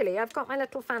pretty chilly. I've got my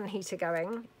little fan heater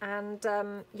going, and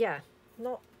yeah,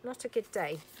 not a good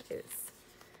day. It's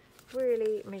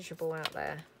really miserable out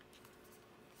there.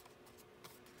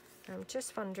 I'm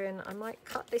just wondering, I might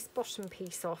cut this bottom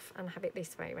piece off and have it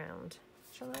this way round.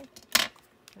 Shall I?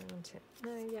 I want it.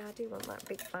 No, yeah, I do want that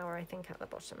big flower, I think, at the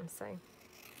bottom. So,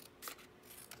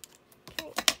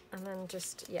 okay, and then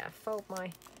just, yeah, fold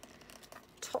my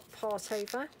top part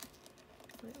over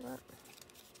like that.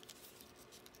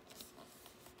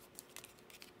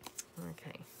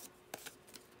 Okay.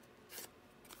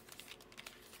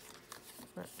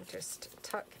 That will just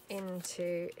tuck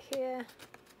into here.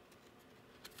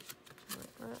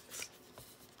 Like that.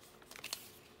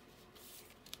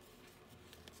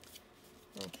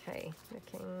 Okay,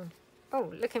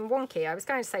 looking wonky. I was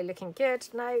going to say looking good.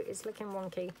 No, it's looking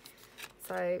wonky.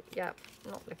 So, yeah,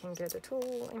 not looking good at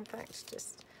all. In fact,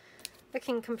 just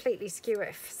looking completely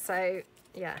skew-iff. So,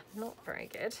 yeah, not very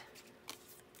good.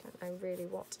 Don't know really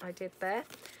what I did there.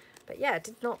 But, yeah,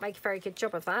 did not make a very good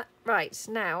job of that. Right,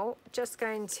 now, just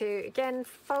going to, again,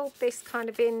 fold this kind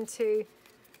of in to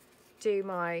do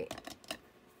my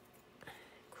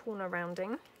corner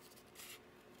rounding.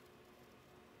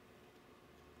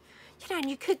 You know, and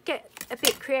you could get a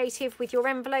bit creative with your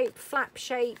envelope, flap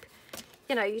shape.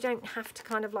 You know, you don't have to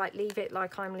kind of like leave it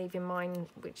like I'm leaving mine,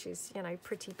 which is, you know,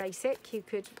 pretty basic. You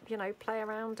could, you know, play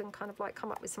around and kind of like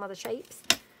come up with some other shapes.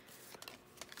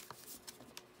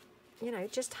 You know,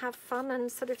 just have fun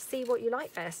and sort of see what you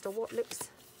like best, or what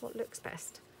looks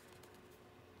best.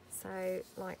 So,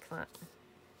 like that.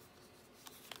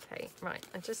 Okay, right.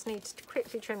 I just need to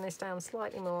quickly trim this down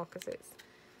slightly more because it's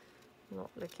not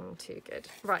looking too good.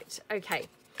 Right, okay.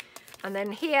 And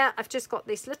then here I've just got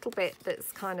this little bit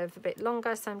that's kind of a bit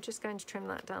longer, so I'm just going to trim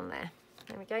that down there.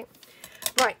 There we go.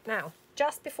 Right, now,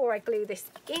 just before I glue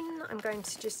this in, I'm going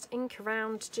to just ink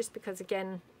around, just because,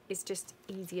 again, it's just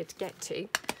easier to get to.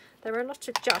 There were a lot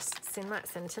of justs in that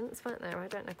sentence, weren't there? I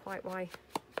don't know quite why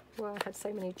I had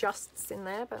so many justs in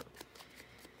there, but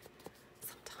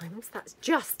sometimes that's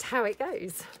just how it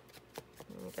goes.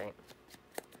 There we go.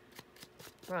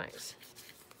 Right.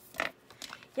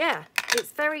 Yeah,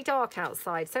 it's very dark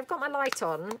outside, so I've got my light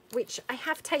on, which I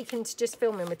have taken to just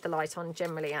filming with the light on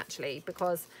generally, actually,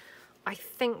 because I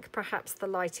think perhaps the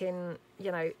light in,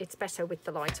 you know, it's better with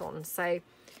the light on. So,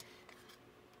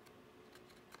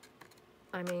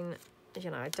 I mean, you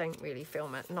know, I don't really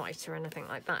film at night or anything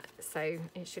like that, so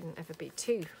it shouldn't ever be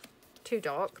too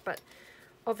dark, but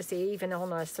obviously even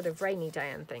on a sort of rainy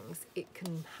day and things, it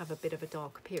can have a bit of a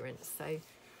dark appearance, so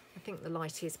I think the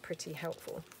light is pretty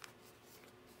helpful.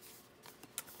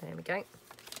 There we go.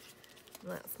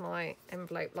 And that's my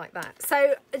envelope like that.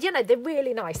 So, you know, they're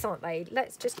really nice, aren't they?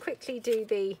 Let's just quickly do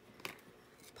the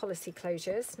policy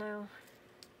closures. Now,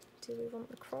 do we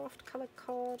want the craft colour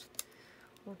card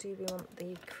or do we want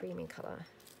the creamy colour?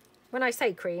 When I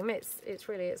say cream, it's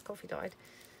coffee dyed.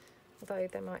 Although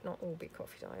they might not all be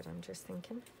coffee dyed, I'm just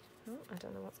thinking. Oh, I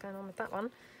don't know what's going on with that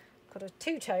one. Got a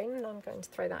two-tone, and I'm going to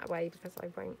throw that away because I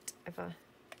won't ever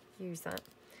use that.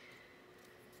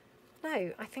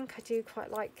 No, I think I do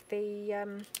quite like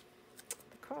the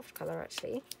craft colour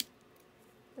actually.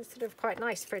 They're sort of quite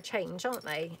nice for a change, aren't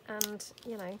they? And,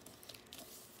 you know,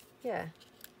 yeah,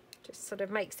 just sort of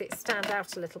makes it stand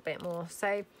out a little bit more.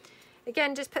 So,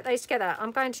 again, just put those together.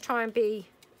 I'm going to try and be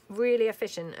really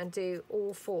efficient and do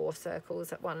all 4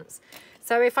 circles at once.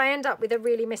 So if I end up with a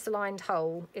really misaligned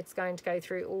hole, it's going to go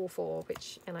through all 4,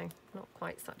 which, you know, not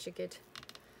quite such a good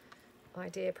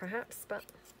idea perhaps, but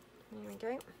here we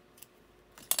go.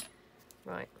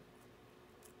 Right,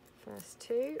 first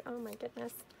 2. Oh my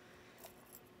goodness.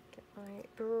 Get my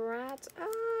brad.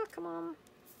 Ah, come on.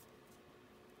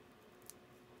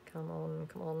 Come on,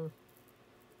 come on.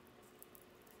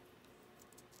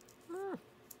 Ah.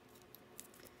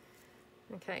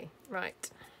 Okay,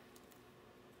 right.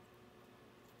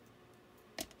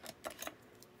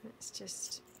 Let's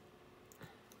just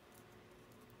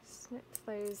snip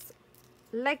those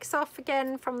legs off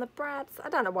again from the brads. I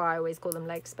don't know why I always call them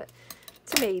legs, but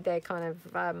to me they're kind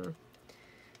of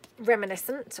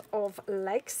reminiscent of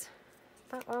legs.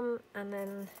 That one, and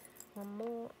then one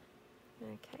more.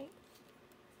 Okay.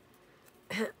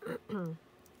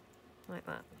 Like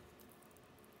that.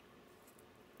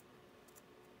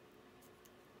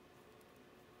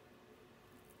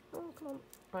 Oh, come on.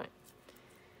 Right.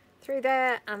 Through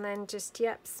there, and then just,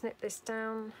 yep, snip this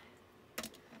down.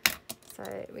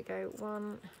 So we go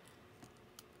 1.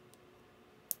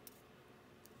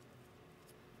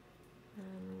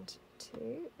 And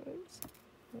 2. Oops.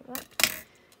 Like that.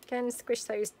 Again, squish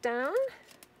those down.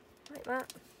 Like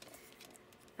that.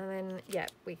 And then, yeah,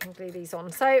 we can glue these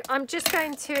on. So I'm just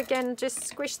going to, again, just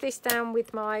squish this down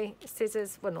with my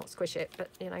scissors. Well, not squish it, but,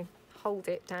 you know, hold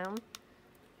it down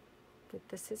with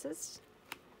the scissors.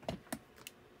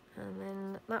 And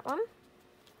then that one.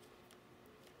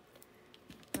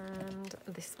 And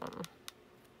this one.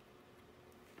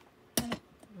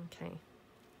 Okay.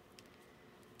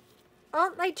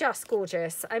 Aren't they just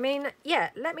gorgeous? I mean,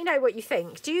 yeah, let me know what you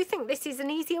think. Do you think this is an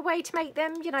easier way to make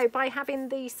them, you know, by having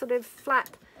the sort of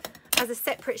flap as a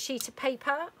separate sheet of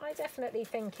paper? I definitely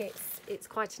think it's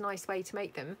quite a nice way to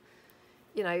make them.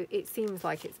 You know, it seems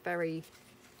like it's very,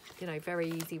 you know, very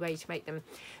easy way to make them.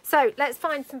 So let's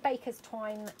find some baker's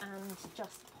twine and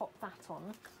just pop that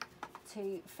on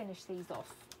to finish these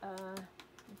off. Okay,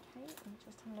 I'm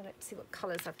just having a look to see what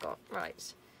colours I've got.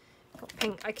 Right. Got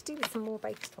pink. I could do with some more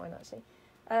baker's twine actually.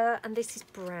 And this is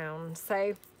brown.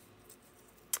 So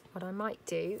what I might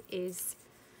do is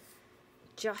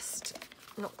just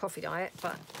not coffee dye it,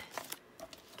 but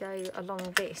go along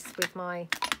this with my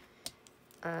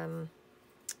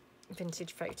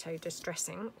vintage photo distress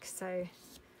ink. So,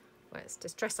 well, it's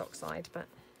distress oxide, but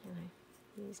you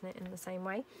know, using it in the same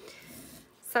way.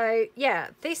 So yeah,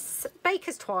 this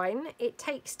baker's twine, it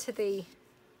takes to the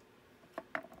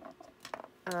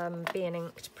being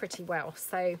inked pretty well.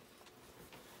 So,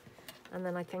 and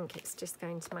then I think it's just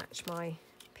going to match my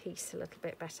piece a little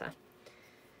bit better.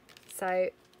 So,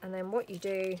 and then what you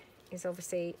do is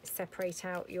obviously separate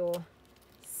out your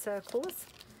circles,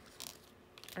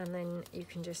 and then you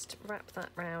can just wrap that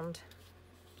round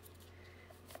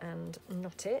and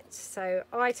knot it. So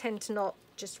I tend to knot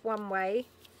just one way.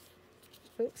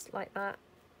 Oops, like that.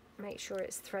 Make sure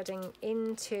it's threading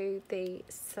into the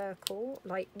circle,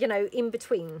 like, you know, in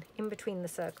between the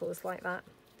circles, like that.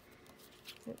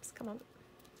 Oops, come on,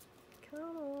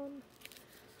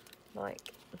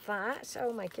 like that.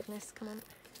 Oh my goodness, come on.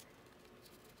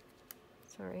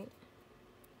 Sorry.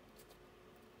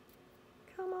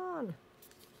 Come on.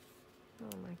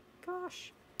 Oh my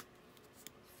gosh.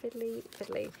 Fiddly,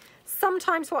 fiddly.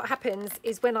 Sometimes what happens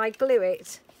is when I glue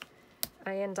it,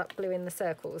 I end up gluing the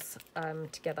circles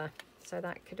together. So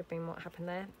that could have been what happened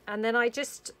there. And then I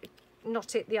just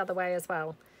knot it the other way as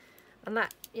well. And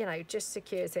that, you know, just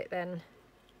secures it then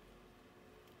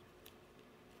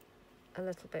a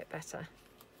little bit better.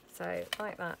 So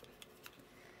like that.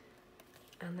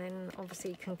 And then obviously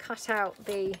you can cut out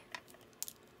the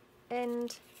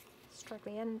end,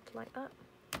 straggly end like that.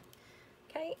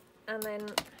 Okay, and then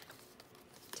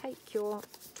take your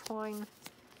twine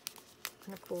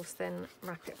and of course then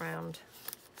wrap it round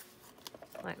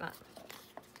like that.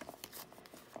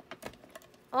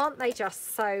 Aren't they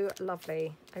just so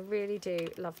lovely? I really do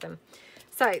love them.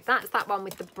 So that's that one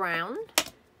with the brown.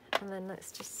 And then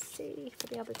let's just see for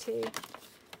the other two.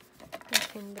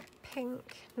 In the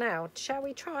pink. Now, shall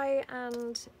we try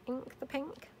and ink the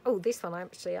pink? Oh, this one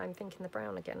actually, I'm thinking the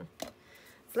brown again. So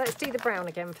let's do the brown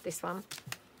again for this one.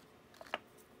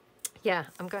 Yeah,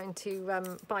 I'm going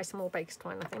to buy some more baker's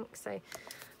twine, I think. So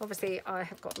obviously I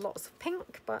have got lots of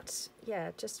pink, but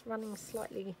yeah, just running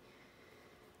slightly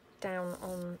down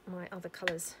on my other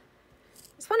colours.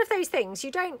 It's one of those things,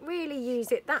 you don't really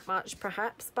use it that much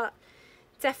perhaps, but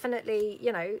definitely,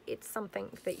 you know, it's something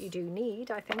that you do need,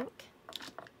 I think.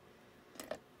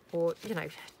 Or, you know,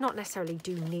 not necessarily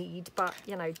do need, but,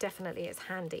 you know, definitely it's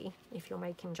handy if you're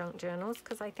making junk journals,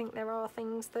 because I think there are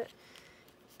things that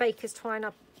baker's twine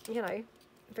are, you know,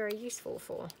 very useful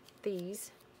for,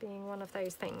 these being one of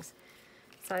those things.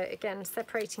 So again,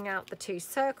 separating out the two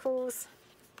circles,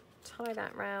 tie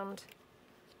that round.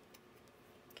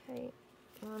 Okay,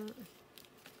 one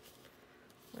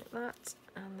like that,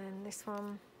 and then this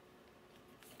one.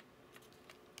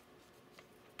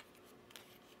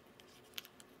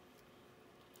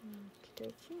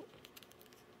 Okey-dokey.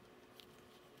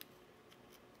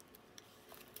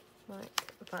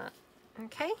 Like that.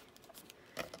 Okay.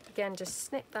 Again, just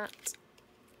snip that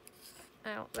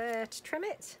out there to trim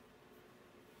it.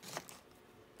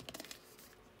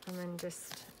 And then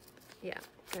just, yeah,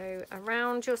 go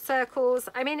around your circles.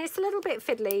 I mean, it's a little bit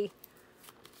fiddly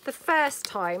the first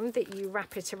time that you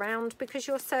wrap it around, because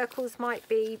your circles might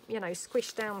be, you know,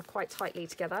 squished down quite tightly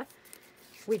together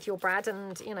with your brad,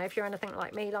 and, you know, if you're anything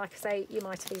like me, like I say, you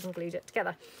might have even glued it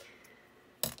together.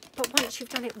 But once you've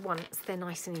done it once, they're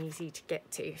nice and easy to get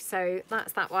to. So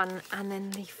that's that one. And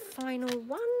then the final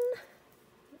one,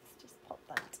 let's just pop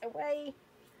that away.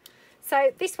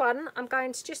 So this one, I'm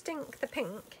going to just ink the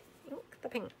pink,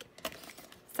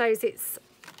 so as it's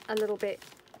a little bit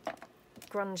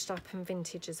grunged up and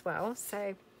vintage as well.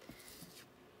 So,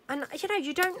 and you know,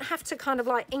 you don't have to kind of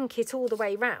like ink it all the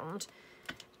way round.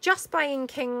 Just by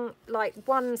inking like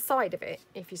one side of it,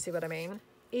 if you see what I mean,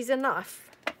 is enough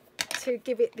to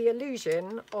give it the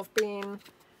illusion of being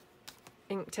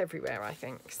inked everywhere, I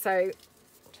think. So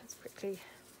just quickly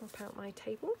mop out my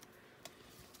table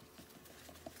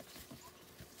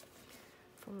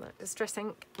from that distress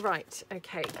ink. Right,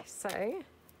 okay, so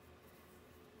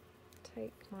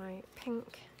take my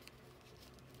pink,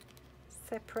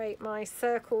 separate my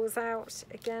circles out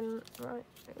again. Right,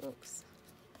 oops.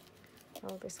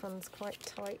 Oh, this one's quite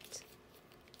tight.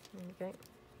 There we go.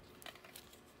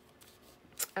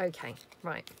 Okay,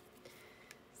 right.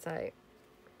 So,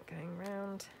 going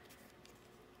round,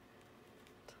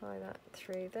 tie that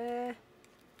through there.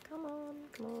 Come on,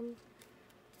 come on.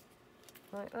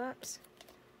 Like that.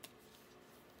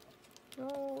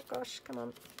 Oh gosh, come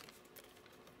on.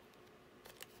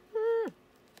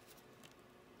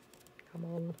 Come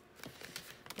on.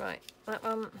 Right, that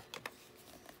one.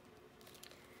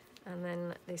 And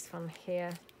then this one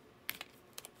here,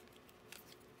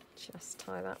 just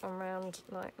tie that one round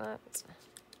like that.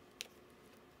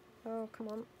 Oh, come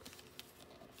on.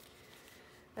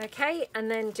 Okay, and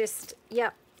then just,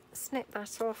 yep, snip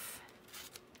that off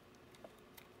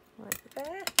like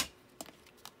there.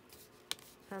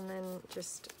 And then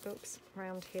just, oops,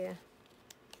 round here.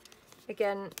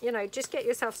 Again, you know, just get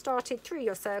yourself started through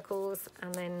your circles,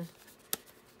 and then,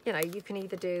 you know, you can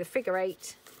either do the figure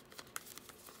 8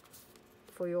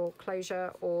 for your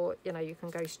closure, or, you know, you can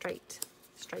go straight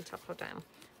up or down,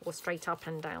 or straight up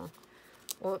and down,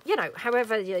 or, you know,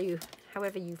 however you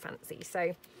fancy.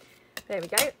 So there we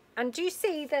go. And do you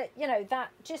see that, you know,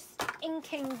 that just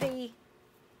inking the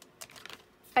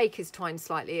baker's twine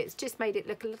slightly, it's just made it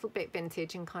look a little bit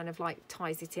vintage and kind of like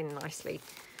ties it in nicely.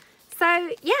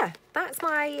 So yeah, that's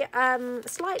my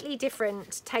slightly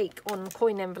different take on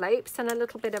coin envelopes, and a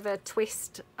little bit of a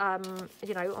twist,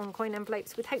 you know, on coin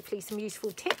envelopes, with hopefully some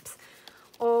useful tips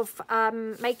of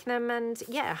making them, and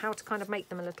yeah, how to kind of make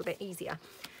them a little bit easier.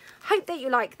 Hope that you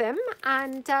like them,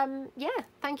 and yeah,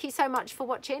 thank you so much for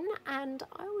watching, and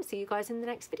I will see you guys in the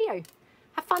next video.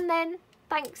 Have fun then.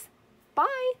 Thanks.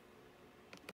 Bye.